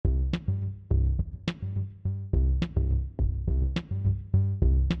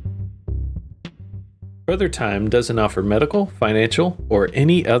Brother Time doesn't offer medical, financial, or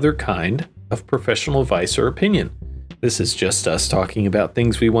any other kind of professional advice or opinion. This is just us talking about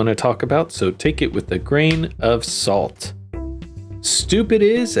things we want to talk about, so take it with a grain of salt. Stupid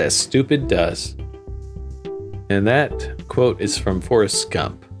is as stupid does. And that quote is from Forrest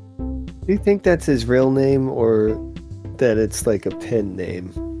Gump. Do you think that's his real name or that it's like a pen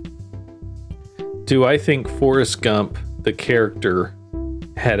name? Do I think Forrest Gump, the character,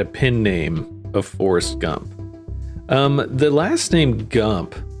 had a pen name of Forrest Gump? The last name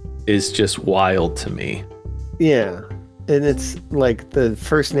Gump is just wild to me. Yeah, and it's like the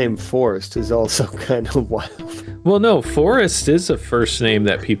first name Forrest is also kind of wild. Well, no, Forrest is a first name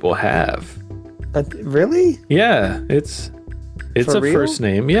that people have. Really? Yeah, it's For a real? first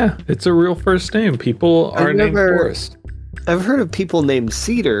name. Yeah, it's a real first name. People are named Forrest. I've heard of people named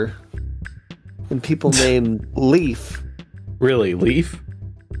Cedar and people named Leaf. Really, Leaf?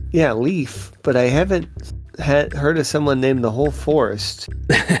 Yeah, Leaf, but I haven't heard of someone named the whole forest.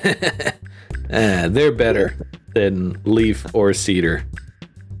 They're better than Leaf or Cedar.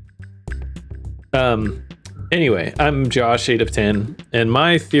 Anyway, I'm Josh, 8 of 10, and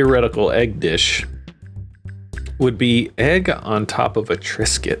my theoretical egg dish would be egg on top of a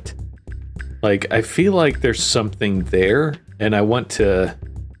Triscuit. Like, I feel like there's something there, and I want to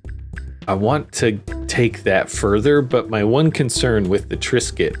take that further, but my one concern with the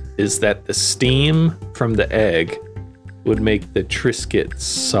Triscuit is that the steam from the egg would make the Triscuit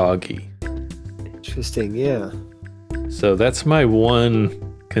soggy. Interesting, yeah. So that's my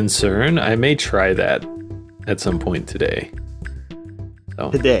one concern. I may try that at some point today. So.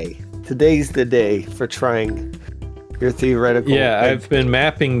 Today's the day for trying your theoretical. Yeah, I've been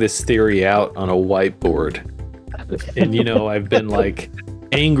mapping this theory out on a whiteboard. And, I've been like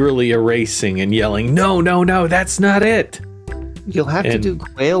angrily erasing and yelling, no, that's not it. You'll have to do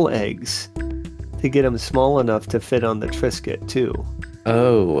quail eggs to get them small enough to fit on the Triscuit, too.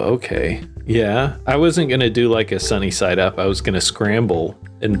 Oh, okay. Yeah, I wasn't going to do like a sunny side up. I was going to scramble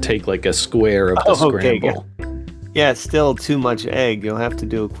and take like a square of the scramble. Okay. Yeah, it's still too much egg. You'll have to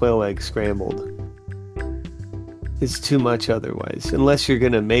do a quail egg scrambled. It's too much otherwise, unless you're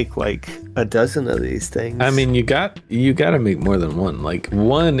going to make like a dozen of these things. I mean, you got to make more than one. Like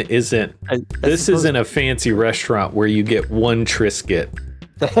one isn't, this isn't a fancy restaurant where you get one Triscuit.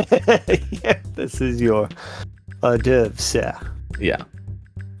 Yeah, this is your hors d'oeuvre, sir. Yeah.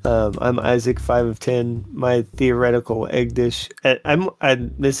 I'm Isaac, 5 of 10. My theoretical egg dish. I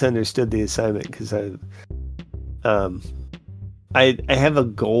misunderstood the assignment because I have a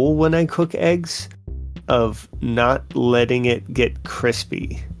goal when I cook eggs of not letting it get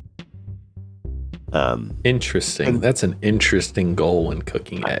crispy. Interesting. That's an interesting goal when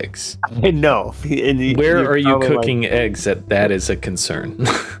cooking eggs. I know. Where are you cooking eggs that is a concern?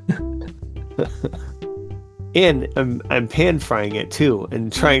 And I'm pan frying it too,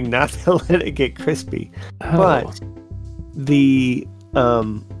 and trying not to let it get crispy. Oh. But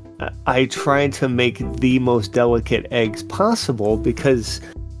I try to make the most delicate eggs possible because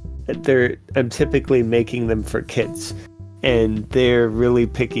I'm typically making them for kids, and they're really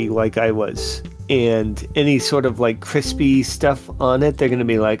picky, like I was. And any sort of like crispy stuff on it, they're gonna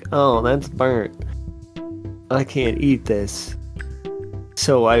be like, "Oh, that's burnt. I can't eat this."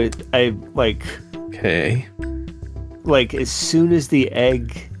 So I like. Okay. Like, as soon as the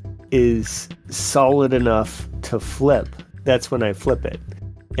egg is solid enough to flip, that's when I flip it.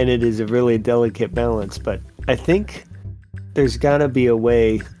 And it is a really delicate balance. But I think there's gotta be a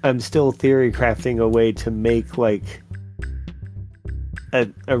way. I'm still theory crafting a way to make, like,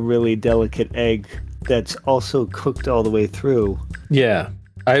 a really delicate egg that's also cooked all the way through. Yeah.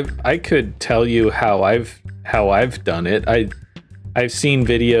 I could tell you how I've done it. I've seen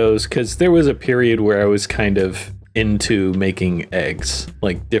videos because there was a period where I was kind of into making eggs,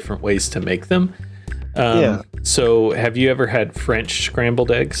 like different ways to make them. Yeah. So have you ever had French scrambled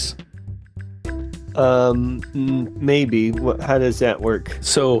eggs? Maybe. How does that work?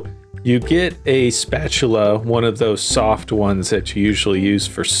 So you get a spatula, one of those soft ones that you usually use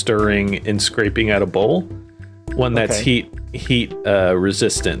for stirring and scraping out a bowl. One that's heat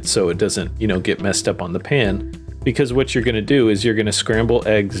resistant, so it doesn't, get messed up on the pan. Because what you're going to do is you're going to scramble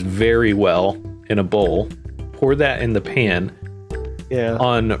eggs very well in a bowl, pour that in the pan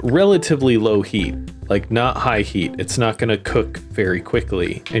on relatively low heat, like not high heat. It's not going to cook very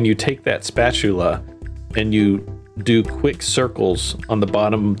quickly. And you take that spatula and you do quick circles on the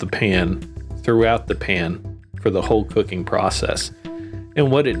bottom of the pan throughout the pan for the whole cooking process. And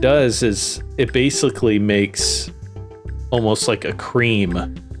what it does is it basically makes almost like a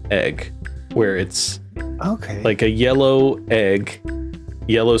cream egg, where it's like a yellow egg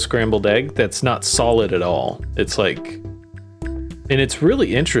yellow scrambled egg that's not solid at all. It's like, and it's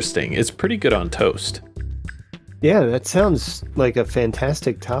really interesting. It's pretty good on toast. Yeah, that sounds like a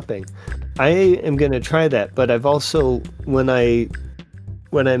fantastic topping. I am going to try that, but I've also, when I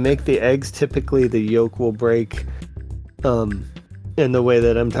make the eggs, typically the yolk will break in the way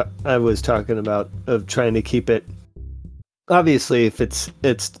that I was talking about, of trying to keep it. Obviously, if it's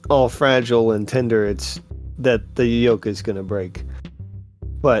all fragile and tender, it's that the yolk is going to break.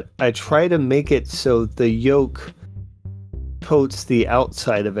 But I try to make it so the yolk coats the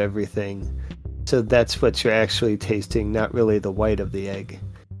outside of everything. So that's what you're actually tasting, not really the white of the egg,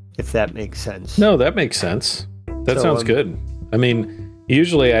 if that makes sense. No, that makes sense. That sounds good. I mean,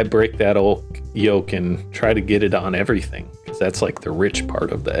 usually I break that old yolk and try to get it on everything, because that's like the rich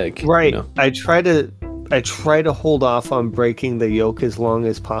part of the egg. Right. You know? I try to hold off on breaking the yolk as long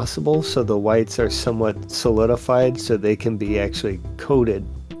as possible, so the whites are somewhat solidified, so they can be actually coated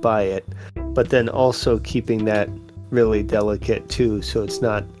by it. But then also keeping that really delicate too, so it's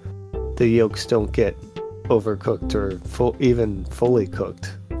not, the yolks don't get overcooked or even fully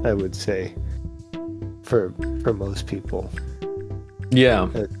cooked, I would say, for most people. Yeah.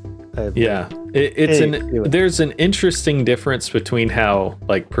 Yeah. There's an interesting difference between how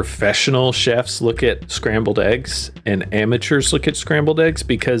like professional chefs look at scrambled eggs and amateurs look at scrambled eggs,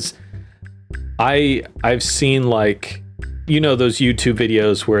 because I've seen, like, you know, those YouTube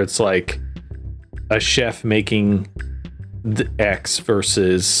videos where it's like a chef making the X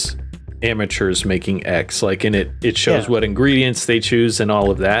versus amateurs making X, like, and it shows what ingredients they choose and all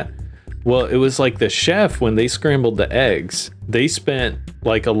of that. Well, it was like the chef, when they scrambled the eggs, they spent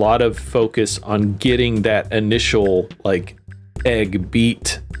like a lot of focus on getting that initial like egg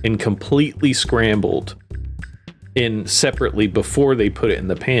beat and completely scrambled in separately before they put it in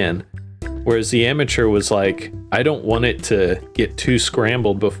the pan. Whereas the amateur was like, I don't want it to get too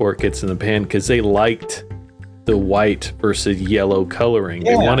scrambled before it gets in the pan, because they liked the white versus yellow coloring.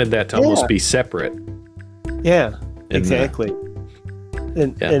 They wanted that to almost be separate. Yeah, exactly.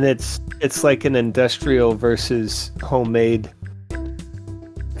 And it's like an industrial versus homemade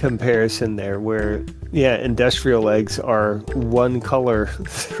comparison there, where industrial eggs are one color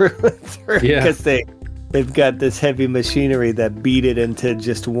through and through, because they've got this heavy machinery that beat it into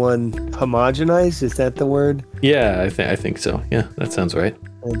just one homogenized. Is that the word? Yeah, I think so. Yeah, that sounds right.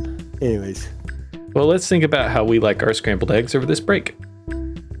 Anyways, well, let's think about how we like our scrambled eggs over this break.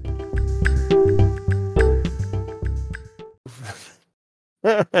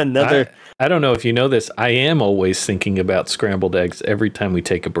 I don't know if you know this. I am always thinking about scrambled eggs every time we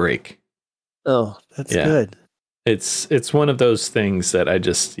take a break. Oh, that's good. It's one of those things that I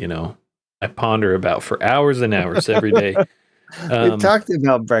just, I ponder about for hours and hours every day. We've talked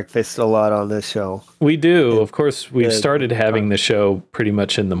about breakfast a lot on this show. We do. Of course, we've started having the show pretty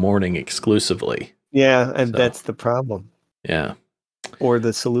much in the morning exclusively. Yeah, and that's the problem. Yeah. Or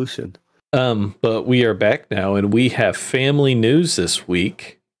the solution. But we are back now, and we have family news this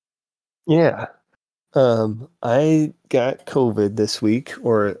week. Yeah. I got COVID this week,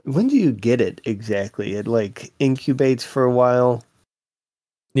 or when do you get it exactly? It like incubates for a while.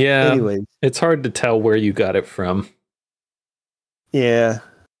 Yeah. Anyways. It's hard to tell where you got it from. Yeah.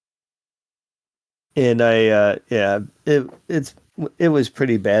 And it was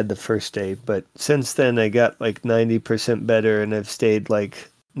pretty bad the first day, but since then I got like 90% better, and I've stayed like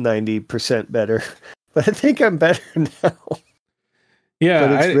 90% better. But I think I'm better now. Yeah,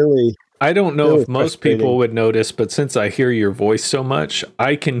 but it's I don't know if most people would notice, but since I hear your voice so much,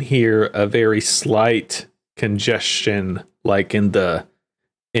 I can hear a very slight congestion, like in the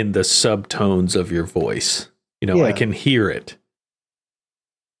subtones of your voice. I can hear it.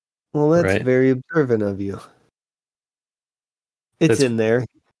 Well, that's very observant of you. It's in there.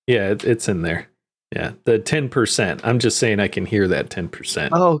 Yeah, it's in there. Yeah, the 10%. I'm just saying I can hear that 10%.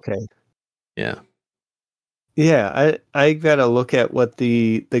 Oh, okay. Yeah. Yeah, I got to look at what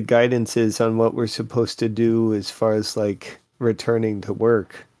the guidance is on what we're supposed to do as far as like returning to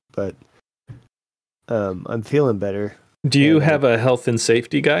work, but I'm feeling better. Do you have a health and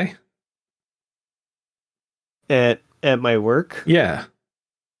safety guy? At my work? Yeah.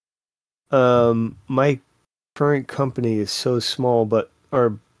 My current company is so small, but our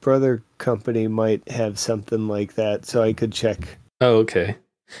brother company might have something like that, so I could check. Oh, okay.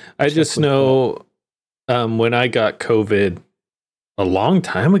 I just know when I got COVID a long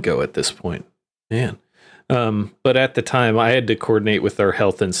time ago at this point, man. But at the time I had to coordinate with our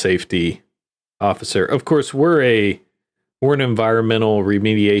health and safety officer. Of course, we're an environmental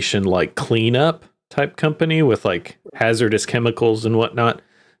remediation, like cleanup type company with like hazardous chemicals and whatnot.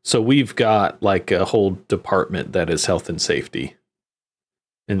 So we've got like a whole department that is health and safety.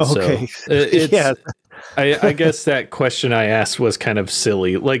 And Okay. so it's, Yeah. I guess that question I asked was kind of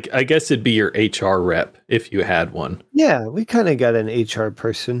silly. Like, I guess it'd be your HR rep if you had one. Yeah, we kind of got an HR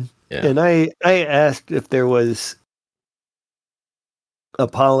person. Yeah. And I asked if there was a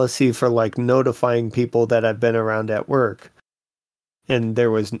policy for like notifying people that I've been around at work. And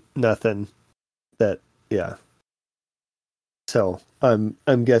there was nothing that, yeah. So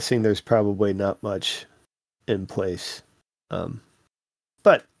I'm guessing there's probably not much in place.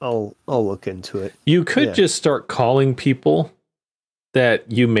 But I'll look into it. You could just start calling people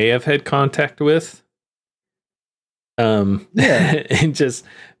that you may have had contact with. And just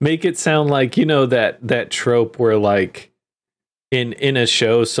make it sound like, you know, that trope where like in a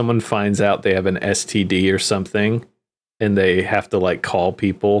show someone finds out they have an STD or something and they have to like call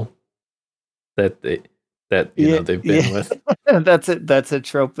people that you know they've been with. That's a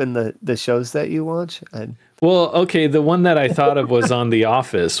trope in the shows that you watch. Well, okay, the one that I thought of was on The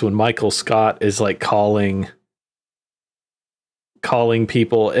Office when Michael Scott is like calling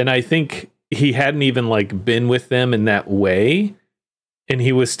people, and I think he hadn't even like been with them in that way, and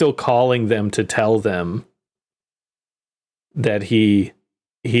he was still calling them to tell them that he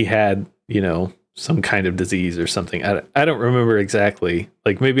had, you know, some kind of disease or something. I don't remember exactly.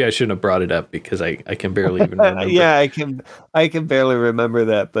 Like maybe I shouldn't have brought it up because I can barely even remember. Yeah, I can barely remember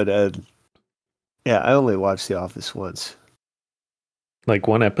that, but yeah, I only watched The Office once. Like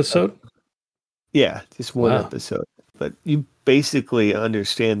one episode? Yeah, just one episode. But you basically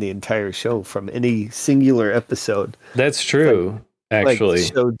understand the entire show from any singular episode. That's true, actually.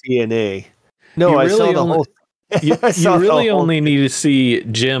 Like show DNA. No, I saw the whole. You really only need to see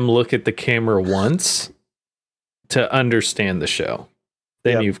Jim look at the camera once to understand the show.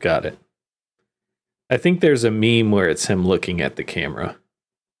 Then you've got it. I think there's a meme where it's him looking at the camera.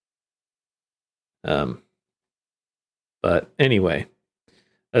 But anyway,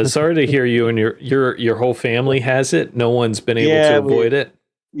 sorry to hear you and your whole family has it. No one's been able to avoid it.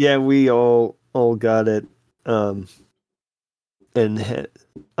 Yeah, we all got it. And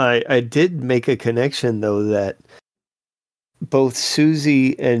I did make a connection though that both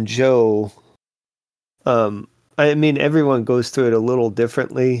Susie and Joe, I mean everyone goes through it a little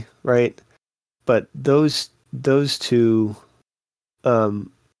differently, right? But those two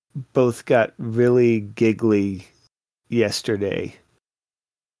both got really giggly yesterday.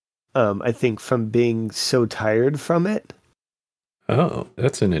 I think from being so tired from it. Oh,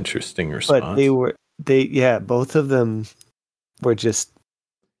 that's an interesting response. But both of them were just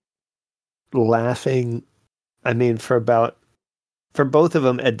laughing. I mean, for both of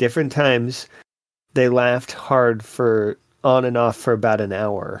them at different times, they laughed hard for on and off for about an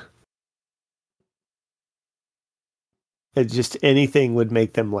hour. It just anything would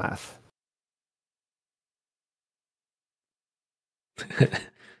make them laugh. It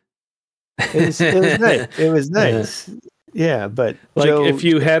was nice. It was nice. Yeah, but like Joe, if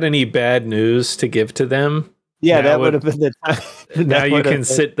you had any bad news to give to them, that would have been the time. Now you can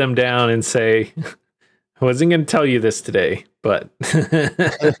sit them down and say, I wasn't going to tell you this today, but Joe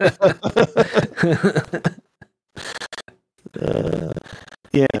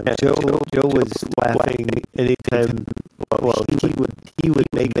was laughing anytime. Well, he would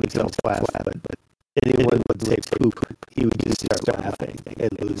make himself laugh, but anyone would say poop, he would just start laughing and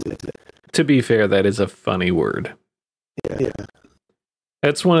lose it. To be fair, that is a funny word. Yeah.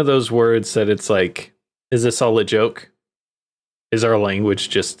 That's one of those words that it's like, is this all a joke? Is our language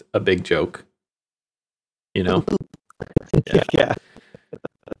just a big joke? You know? Yeah.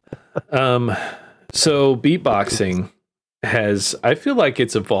 So beatboxing I feel like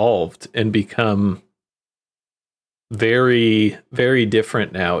it's evolved and become very, very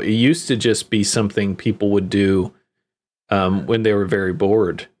different now. It used to just be something people would do when they were very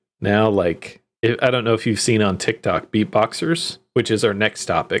bored. Now, like, I don't know if you've seen on TikTok beatboxers, which is our next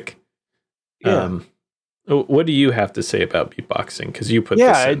topic. Yeah. What do you have to say about beatboxing? Because you put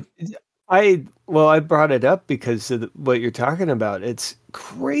this in. I brought it up because of what you're talking about. It's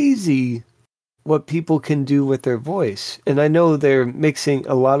crazy what people can do with their voice. And I know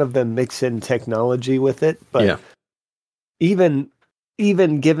a lot of them mix in technology with it, but even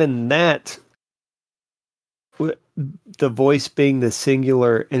given that, the voice being the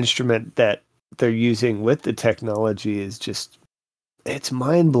singular instrument that they're using with the technology is just, it's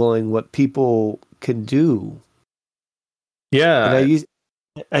mind-blowing what people can do. Yeah. And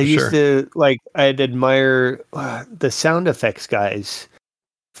I used to, like, I'd admire the sound effects guys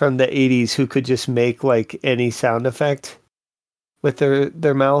from the 80s who could just make like any sound effect with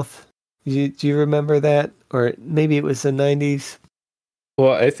their mouth. Do you remember that? Or maybe it was the 90s.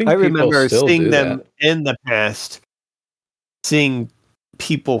 Well, I think I remember still seeing do them that in the past, seeing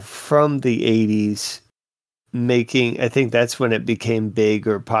people from the 80s making, I think that's when it became big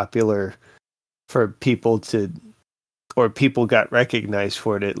or popular for people to, or people got recognized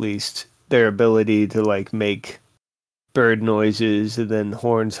for it at least, their ability to like make bird noises and then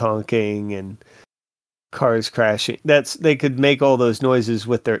horns honking and cars crashing. They could make all those noises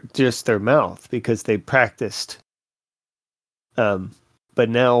with their mouth because they practiced. But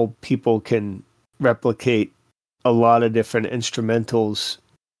now people can replicate a lot of different instrumentals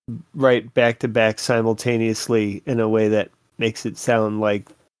right back to back simultaneously in a way that makes it sound like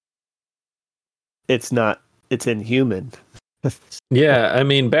it's inhuman. Yeah, I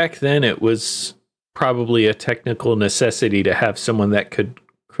mean, back then it was probably a technical necessity to have someone that could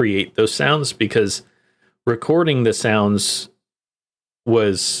create those sounds, because recording the sounds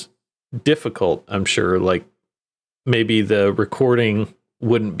was difficult, I'm sure. Like, maybe the recording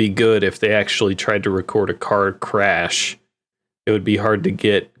wouldn't be good if they actually tried to record a car crash. It would be hard to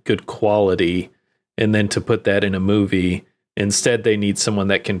get good quality, and then to put that in a movie. Instead, they need someone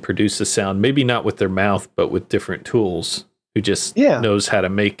that can produce a sound, maybe not with their mouth, but with different tools, who just knows how to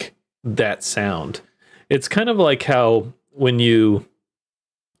make that sound. It's kind of like how when you,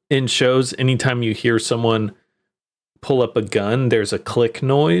 in shows, anytime you hear someone pull up a gun, there's a click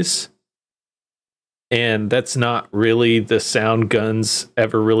noise. And that's not really the sound guns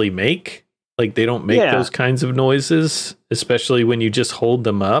ever really make. Like, they don't make those kinds of noises, especially when you just hold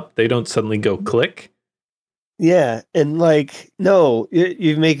them up. They don't suddenly go click. Yeah, and like, no,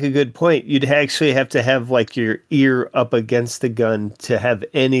 you make a good point. You'd actually have to have like your ear up against the gun to have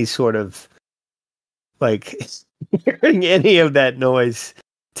any sort of like hearing any of that noise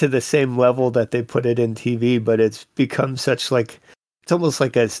to the same level that they put it in TV. But it's become such like, it's almost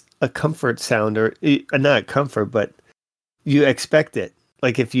like a comfort sound, or not comfort, but you expect it.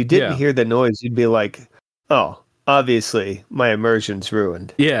 Like, if you didn't hear the noise, you'd be like, oh, obviously my immersion's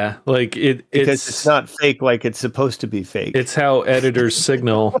ruined. Yeah, like because it's not fake like it's supposed to be fake. It's how editors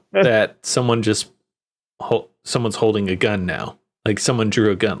signal that someone's holding a gun now. Like, someone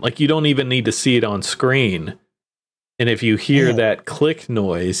drew a gun. Like, you don't even need to see it on screen. And if you hear that click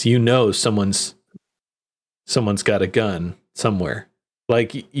noise, you know someone's got a gun somewhere.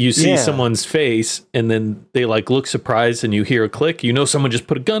 Like, you see someone's face and then they like look surprised and you hear a click, you know someone just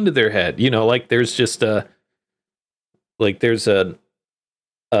put a gun to their head. You know, like there's just a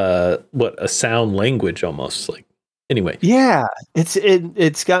sound language almost. Like, anyway. Yeah,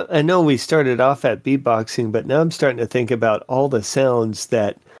 it's got, I know we started off at beatboxing, but now I'm starting to think about all the sounds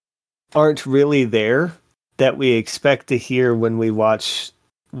that aren't really there that we expect to hear when we watch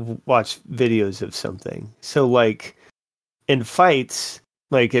videos of something. So like in fights,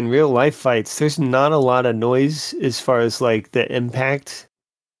 like in real life fights, there's not a lot of noise as far as like the impact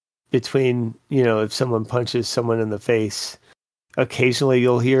between, you know, if someone punches someone in the face. Occasionally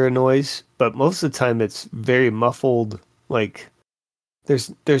you'll hear a noise, but most of the time it's very muffled. Like there's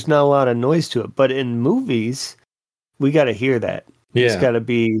not a lot of noise to it. But in movies, we got to hear that. Yeah. It's got to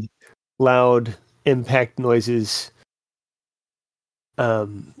be loud impact noises.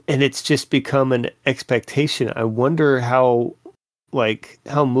 And it's just become an expectation. I wonder how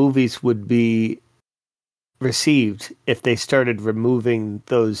movies would be received if they started removing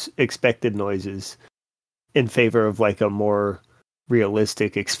those expected noises in favor of like a more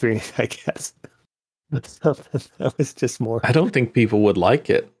realistic experience, I guess. That was just more. I don't think people would like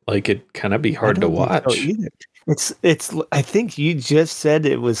it. Like, it'd kind of be hard to watch. So either. It's. I think you just said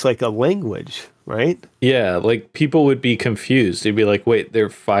it was like a language, right? Yeah, like people would be confused. They'd be like, "Wait, they're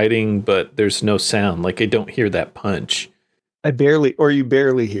fighting, but there's no sound. Like, I don't hear that punch." You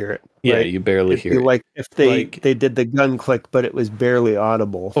barely hear it. Yeah, right? you barely hear it. Like if they did the gun click, but it was barely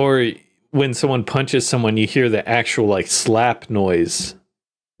audible. Or when someone punches someone, you hear the actual like slap noise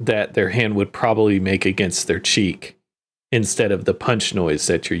that their hand would probably make against their cheek instead of the punch noise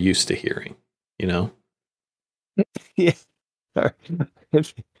that you're used to hearing, you know? Yeah. I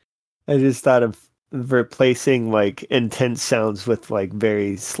just thought of replacing like intense sounds with like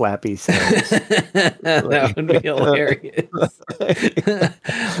very slappy sounds. That would be hilarious.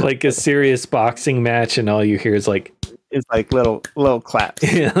 Like a serious boxing match and all you hear is like, it's like little claps.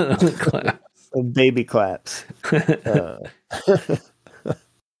 Yeah, little claps. Baby claps.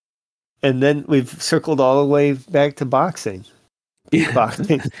 And then we've circled all the way back to boxing. Yeah.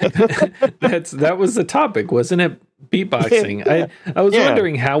 Boxing. That was the topic, wasn't it? Beatboxing. Yeah. I was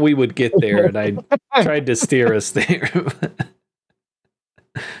wondering how we would get there, and I tried to steer us there.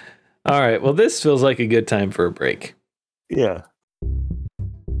 All right. Well, this feels like a good time for a break. Yeah.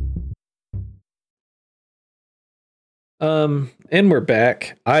 And we're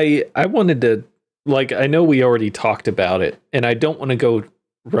back. I wanted to like, I know we already talked about it, and I don't want to go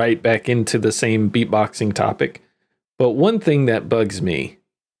right back into the same beatboxing topic, but one thing that bugs me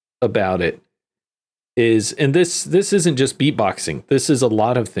about it is, and this isn't just beatboxing, this is a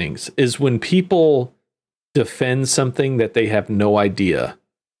lot of things, is when people defend something that they have no idea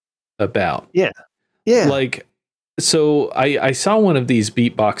about. Yeah. Yeah. Like, so I saw one of these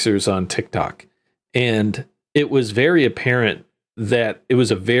beatboxers on TikTok, and it was very apparent that it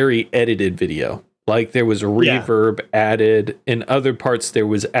was a very edited video. Like, there was reverb added. In other parts, there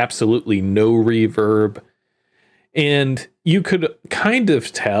was absolutely no reverb. And you could kind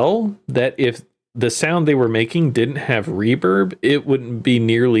of tell that if the sound they were making didn't have reverb, it wouldn't be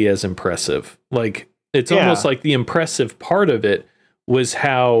nearly as impressive. Like, it's almost like the impressive part of it was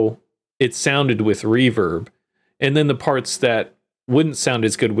how it sounded with reverb. And then the parts that wouldn't sound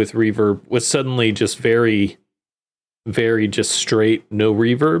as good with reverb was suddenly just very, very just straight, no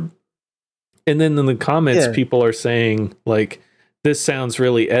reverb. And then in the comments, people are saying, like, this sounds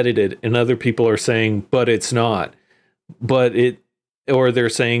really edited. And other people are saying, but it's not. Or they're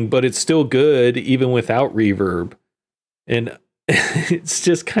saying, but it's still good even without reverb. And it's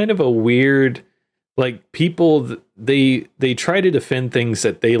just kind of a weird, like, people, they try to defend things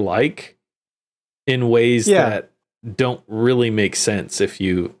that they like in ways that don't really make sense if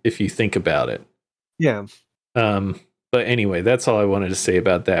you think about it. Yeah. But anyway, that's all I wanted to say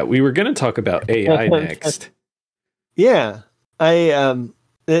about that. We were going to talk about AI next. Yeah.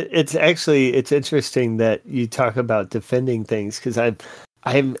 It's interesting that you talk about defending things, because I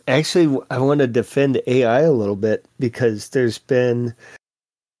want to defend AI a little bit, because there's been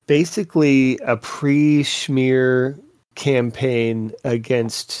basically a pre-smear campaign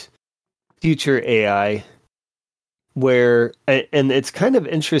against future AI, where, and it's kind of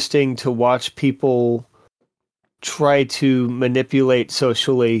interesting to watch people try to manipulate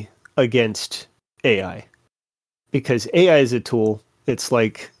socially against AI, because AI is a tool. It's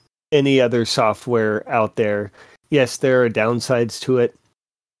like any other software out there. Yes, there are downsides to it.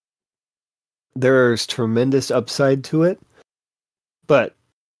 There's tremendous upside to it. But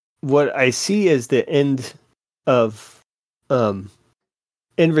what I see is the end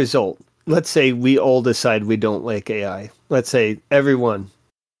result. Let's say we all decide we don't like AI. Let's say everyone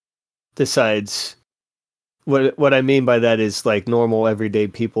decides. What I mean by that is, like, normal everyday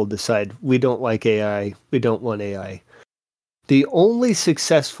people decide we don't like AI, we don't want AI. The only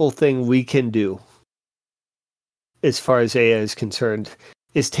successful thing we can do, as far as AI is concerned,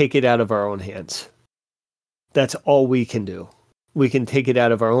 is take it out of our own hands. That's all we can do. We can take it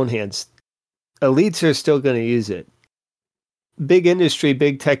out of our own hands. Elites are still going to use it. Big industry,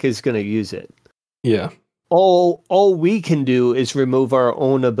 big tech is going to use it. Yeah. All we can do is remove our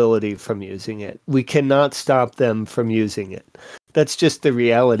own ability from using it. We cannot stop them from using it. That's just the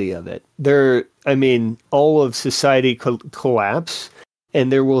reality of it. All of society collapse,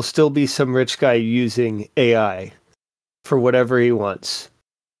 and there will still be some rich guy using AI for whatever he wants.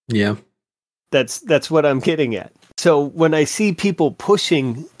 Yeah. That's what I'm getting at. So when I see people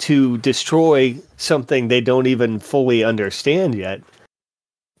pushing to destroy something they don't even fully understand yet,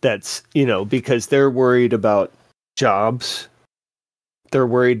 that's, because they're worried about jobs. They're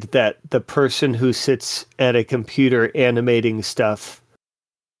worried that the person who sits at a computer animating stuff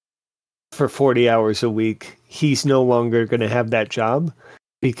for 40 hours a week, he's no longer going to have that job,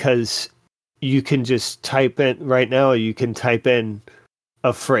 because you can just type in, right now, you can type in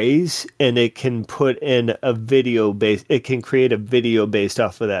a phrase and it can put in it can create a video based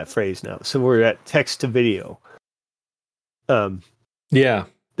off of that phrase now. So we're at text to video. Yeah.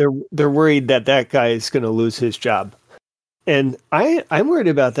 They're worried that guy is going to lose his job. And I'm worried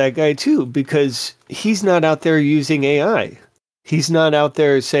about that guy too, because he's not out there using AI. He's not out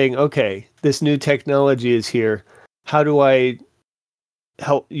there saying, okay, this new technology is here. How do I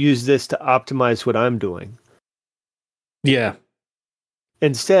help use this to optimize what I'm doing? Yeah.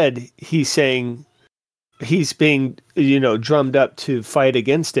 Instead, he's saying, he's being, drummed up to fight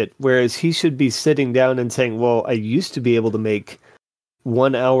against it. Whereas he should be sitting down and saying, well, I used to be able to make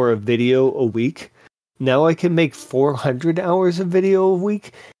 1 hour of video a week. Now I can make 400 hours of video a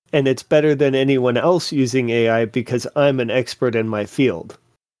week, and it's better than anyone else using AI because I'm an expert in my field.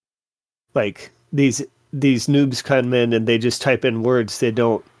 Like, these noobs come in and they just type in words. They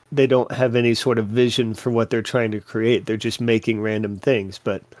don't have any sort of vision for what they're trying to create. They're just making random things.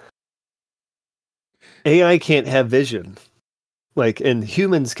 But AI can't have vision. Like, and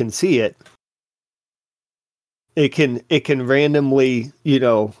humans can see it. It can randomly,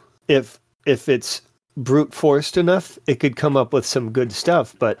 if it's brute forced enough, it could come up with some good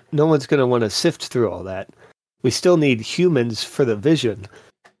stuff, but no one's going to want to sift through all that. We still need humans for the vision.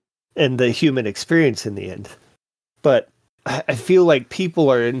 and the human experience in the end. But I feel like people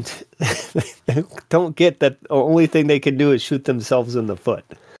don't get that the only thing they can do is shoot themselves in the foot,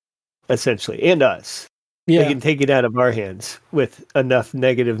 essentially, and us. Yeah. They can take it out of our hands with enough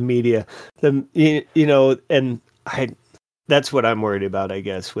negative media. That's what I'm worried about, I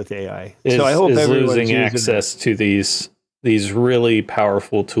guess, with AI. So I hope everyone's losing access to these really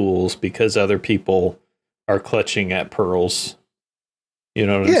powerful tools because other people are clutching at pearls. You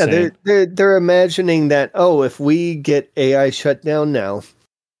know what I'm saying? They're imagining that, if we get AI shut down now,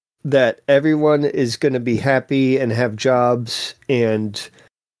 that everyone is going to be happy and have jobs, and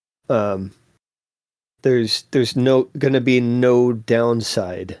there's going to be no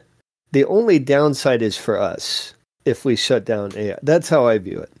downside. The only downside is for us if we shut down AI. That's how I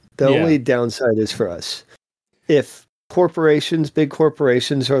view it. The only downside is for us. If big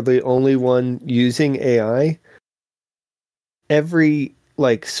corporations are the only one using AI, every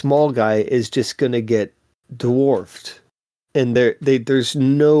small guy is just going to get dwarfed, and there's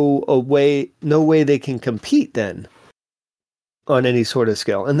no way they can compete then on any sort of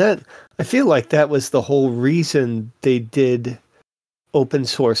scale. And that, I feel like that was the whole reason they did open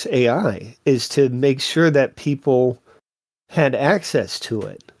source AI, is to make sure that people had access to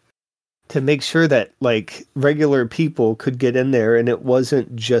it, to make sure that regular people could get in there, and it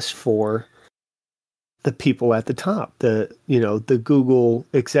wasn't just for the people at the top, the Google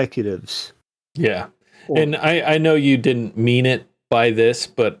executives. Yeah. And I know you didn't mean it by this,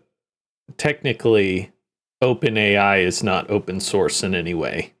 but technically OpenAI is not open source in any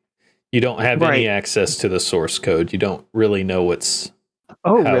way. You don't have any access to the source code. You don't really know what's...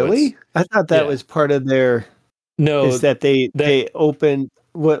 Oh, really? I thought that was part of their... No. Is that they open...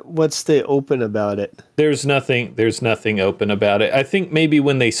 What's the open about it? There's nothing open about it. I think maybe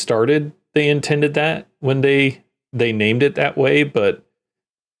when they started, they intended that when they named it that way, but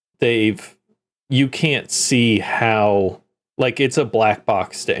you can't see how, it's a black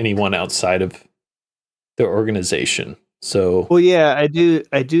box to anyone outside of the organization. So, well, yeah, I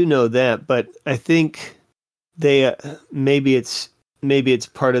do know that, but I think they maybe it's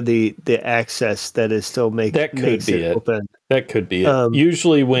part of the access that is still makes it open. That could be it.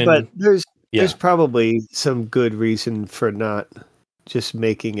 Usually but there's probably some good reason for not just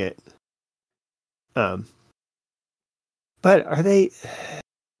making it. But are they?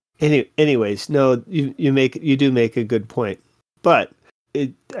 Anyways, no. You do make a good point. But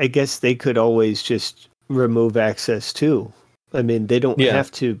I guess they could always just remove access too. I mean, they don't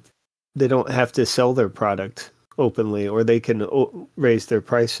have to. They don't have to sell their product openly, or they can raise their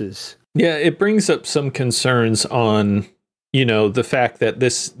prices. Yeah, it brings up some concerns on, the fact that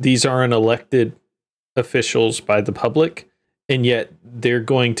these aren't elected officials by the public, and yet they're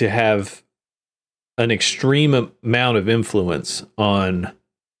going to have an extreme amount of influence on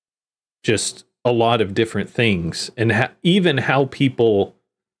just a lot of different things, and even how people,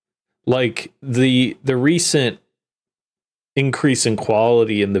 the recent increase in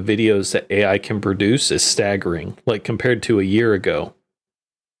quality in the videos that AI can produce is staggering. Compared to a year ago,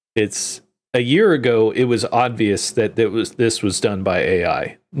 a year ago it was obvious that this was done by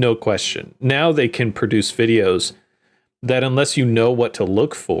AI, no question. Now they can produce videos that, unless you know what to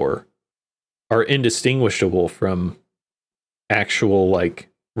look for, are indistinguishable from actual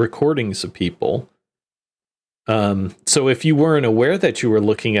recordings of people. So if you weren't aware that you were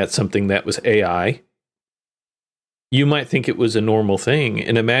looking at something that was AI, you might think it was a normal thing.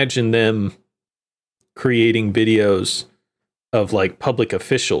 And imagine them creating videos of public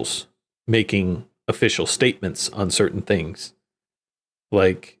officials making official statements on certain things.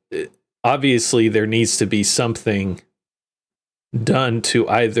 Obviously there needs to be something done to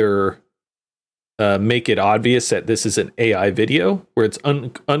either make it obvious that this is an AI video where it's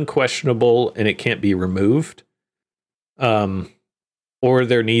unquestionable and it can't be removed. Or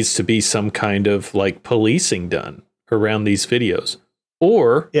there needs to be some kind of policing done around these videos.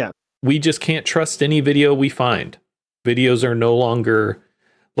 Or we just can't trust any video we find. Videos are no longer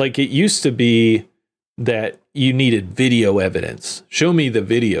it used to be that you needed video evidence. Show me the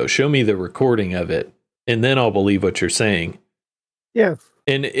video, show me the recording of it, and then I'll believe what you're saying. Yeah.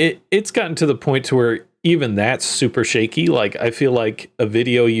 And it's gotten to the point to where even that's super shaky. I feel like a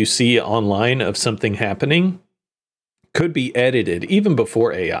video you see online of something happening could be edited even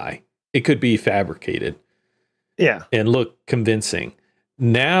before AI. It could be fabricated. Yeah. And look convincing.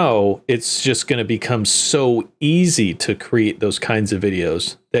 Now it's just going to become so easy to create those kinds of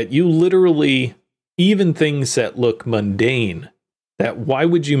videos that you literally, even things that look mundane, that why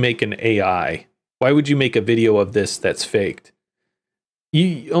would you make an AI? Why would you make a video of this that's faked?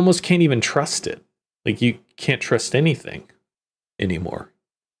 You almost can't even trust it. You can't trust anything anymore.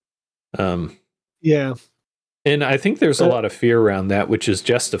 Yeah. And I think there's a lot of fear around that, which is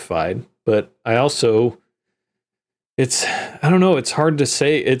justified. But I also, I don't know, it's hard to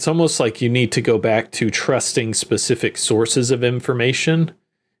say. It's almost like you need to go back to trusting specific sources of information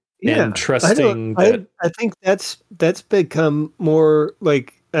and trusting that. I think that's become more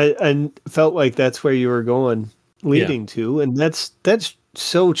like, I felt like that's where you were leading to. And that's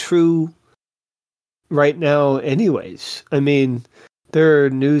so true right now anyways. I mean, there are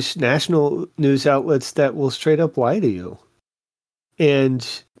national news outlets that will straight up lie to you. And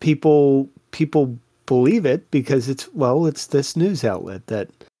people believe it because it's this news outlet. That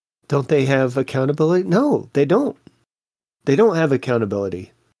don't they have accountability? No, they don't. They don't have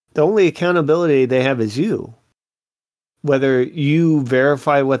accountability. The only accountability they have is you. Whether you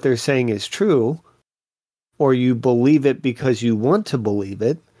verify what they're saying is true or you believe it because you want to believe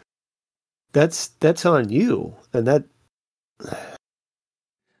it, that's on you. And that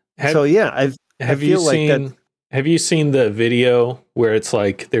have you seen the video where it's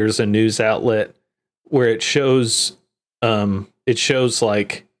like there's a news outlet where it shows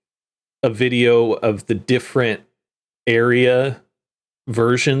like a video of the different area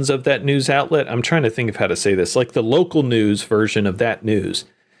versions of that news outlet? I'm trying to think of how to say this, like the local news version of that news,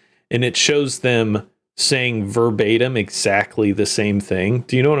 and it shows them saying verbatim exactly the same thing.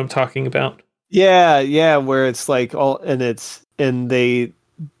 Do you know what I'm talking about? Yeah, where it's like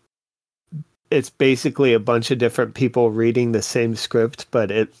it's basically a bunch of different people reading the same script,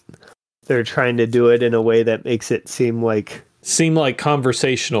 but they're trying to do it in a way that makes it seem like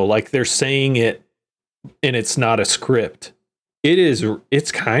conversational, like they're saying it and it's not a script.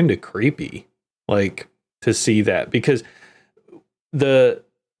 It's kind of creepy, like, to see that, because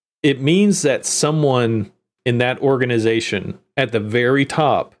it means that someone in that organization at the very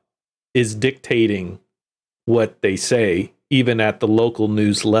top is dictating what they say, even at the local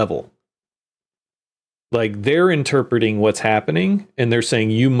news level. Like, they're interpreting what's happening and they're saying,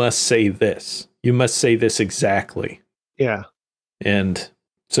 you must say this. You must say this exactly. Yeah. And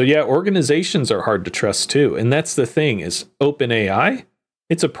so, yeah, organizations are hard to trust too. And that's the thing is OpenAI,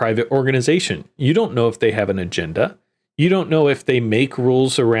 it's a private organization. You don't know if they have an agenda. You don't know if they make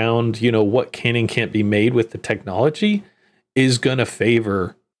rules around, what can and can't be made with the technology is going to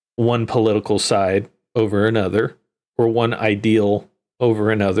favor one political side over another or one ideal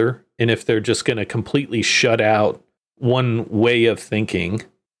over another. And if they're just going to completely shut out one way of thinking,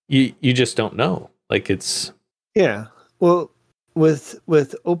 you just don't know. Like, it's... Yeah. Well, with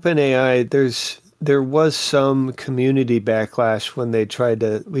OpenAI, there was some community backlash when they tried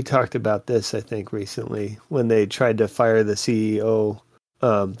to, we talked about this, I think, recently, when they tried to fire the CEO.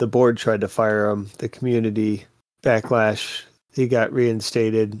 The board tried to fire him. The community backlash, he got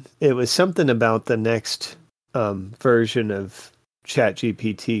reinstated. It was something about the next version of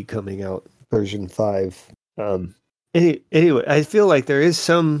ChatGPT coming out, version 5. Anyway, I feel like there is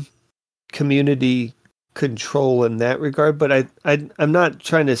some community control in that regard, but I'm not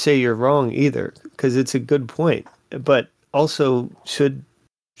trying to say you're wrong either, because it's a good point. But also, should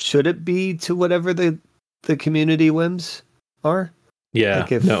it be to whatever the community whims are? Yeah,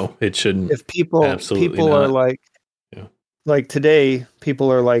 like no, it shouldn't. If people are like, like today,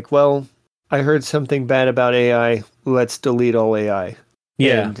 people are like, well, I heard something bad about AI, let's delete all AI.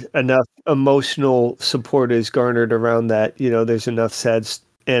 Yeah. And enough emotional support is garnered around that. There's enough sad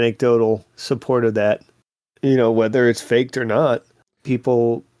anecdotal support of that. Whether it's faked or not,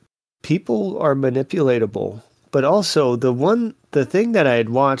 people are manipulatable. But also the thing that I had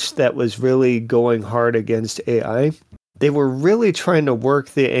watched that was really going hard against AI, they were really trying to work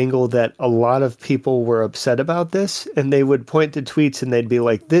the angle that a lot of people were upset about this, and they would point to tweets and they'd be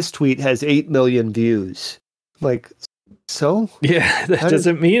like, this tweet has 8 million views. Like, so? Yeah, that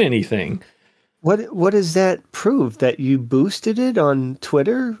doesn't mean anything. What does that prove? That you boosted it on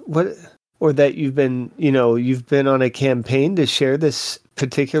Twitter? What? Or that you've been on a campaign to share this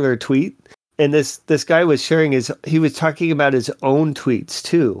particular tweet? And this guy was sharing he was talking about his own tweets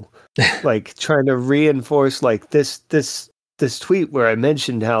too. Like trying to reinforce like this tweet where I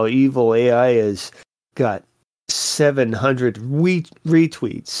mentioned how evil AI is, got 700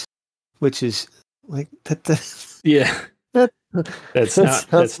 retweets, which is like that. Yeah.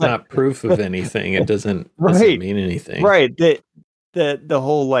 That's not proof of anything. It doesn't mean anything. Right. The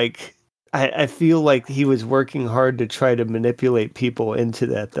whole like, I feel like he was working hard to try to manipulate people into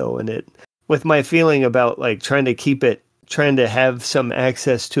that though. And with my feeling about like trying to have some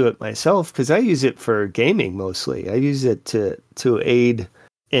access to it myself, because I use it for gaming mostly. I use it to aid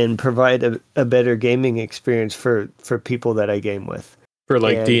and provide a better gaming experience for people that I game with. For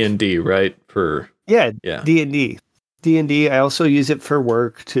like D&D, right? Yeah. D&D. D&D. I also use it for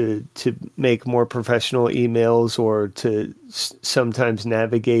work to make more professional emails or to sometimes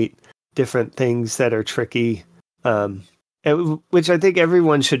navigate different things that are tricky. Which I think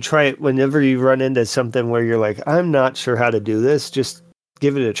everyone should try it whenever you run into something where you're like, I'm not sure how to do this. Just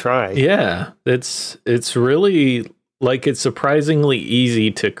give it a try. Yeah, it's really like it's surprisingly easy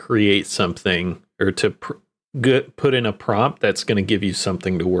to create something or to put in a prompt that's going to give you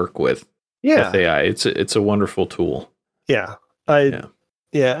something to work with. Yeah, with AI, it's a wonderful tool. Yeah, I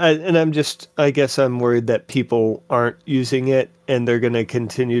guess I'm worried that people aren't using it and they're going to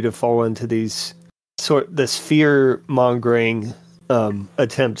continue to fall into this fear mongering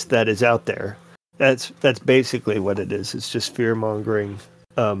attempt that is out there. That's basically what it is. It's just fear mongering,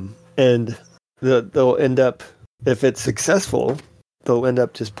 and they'll end up, if it's successful, they'll end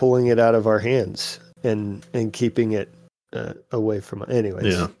up just pulling it out of our hands and keeping it away from.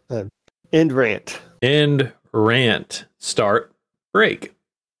 Anyways, yeah. End rant. End rant. Start break.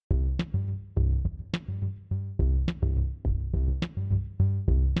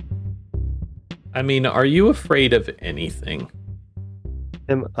 I mean, are you afraid of anything?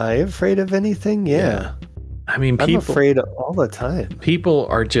 Am I afraid of anything? Yeah. I mean, I'm afraid all the time. People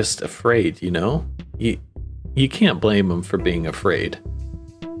are just afraid, you know? You can't blame them for being afraid.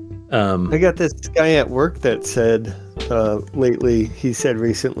 I got this guy at work that said he said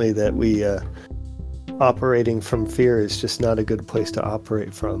recently that we operating from fear is just not a good place to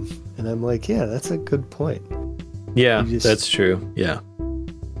operate from. And I'm like, yeah, that's a good point. Yeah, that's true. Yeah.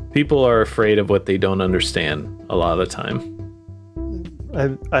 People are afraid of what they don't understand a lot of the time.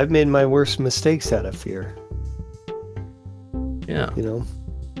 I've made my worst mistakes out of fear. Yeah. You know?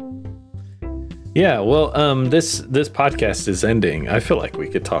 Yeah, well, this podcast is ending. I feel like we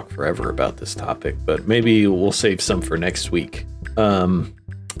could talk forever about this topic, but maybe we'll save some for next week.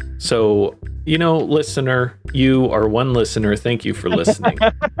 So, you know, listener, you are one listener. Thank you for listening.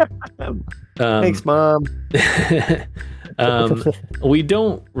 Thanks, Mom. We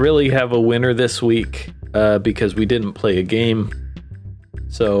don't really have a winner this week because we didn't play a game.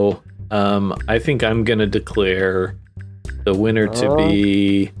 So I think I'm going to declare the winner to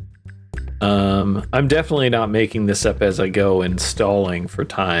be... I'm definitely not making this up as I go and stalling for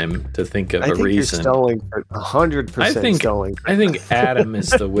time to think of a reason. You're stalling for 100% stalling. I think Adam is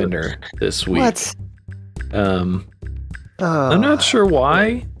the winner this week. What? I'm not sure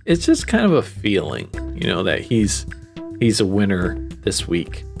why. It's just kind of a feeling, you know, that he's a winner this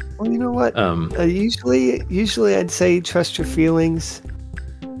week. Well, you know what? Usually I'd say trust your feelings.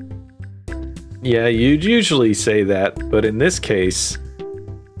 Yeah, you'd usually say that, but in this case,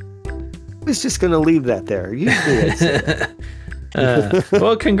 I was just going to leave that there. Usually I'd say that.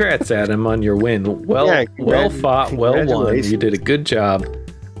 Well, congrats, Adam, on your win. Well fought, well won. You did a good job.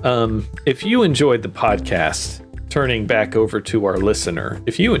 If you enjoyed the podcast, turning back over to our listener,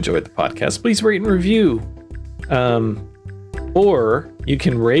 if you enjoyed the podcast, please rate and review. Or you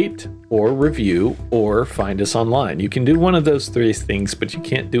can rate or review or find us online. You can do one of those three things, but you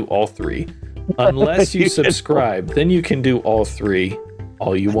can't do all three. Unless you subscribe, then you can do all three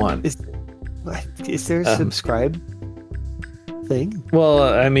all you want. Is there a subscribe thing? Well,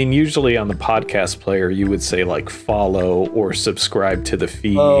 I mean, usually on the podcast player, you would say like follow or subscribe to the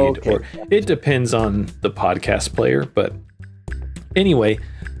feed, or it depends on the podcast player. But anyway,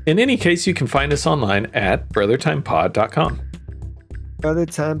 in any case, you can find us online at brothertimepod.com.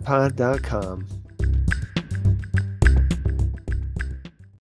 brothertimepod.com.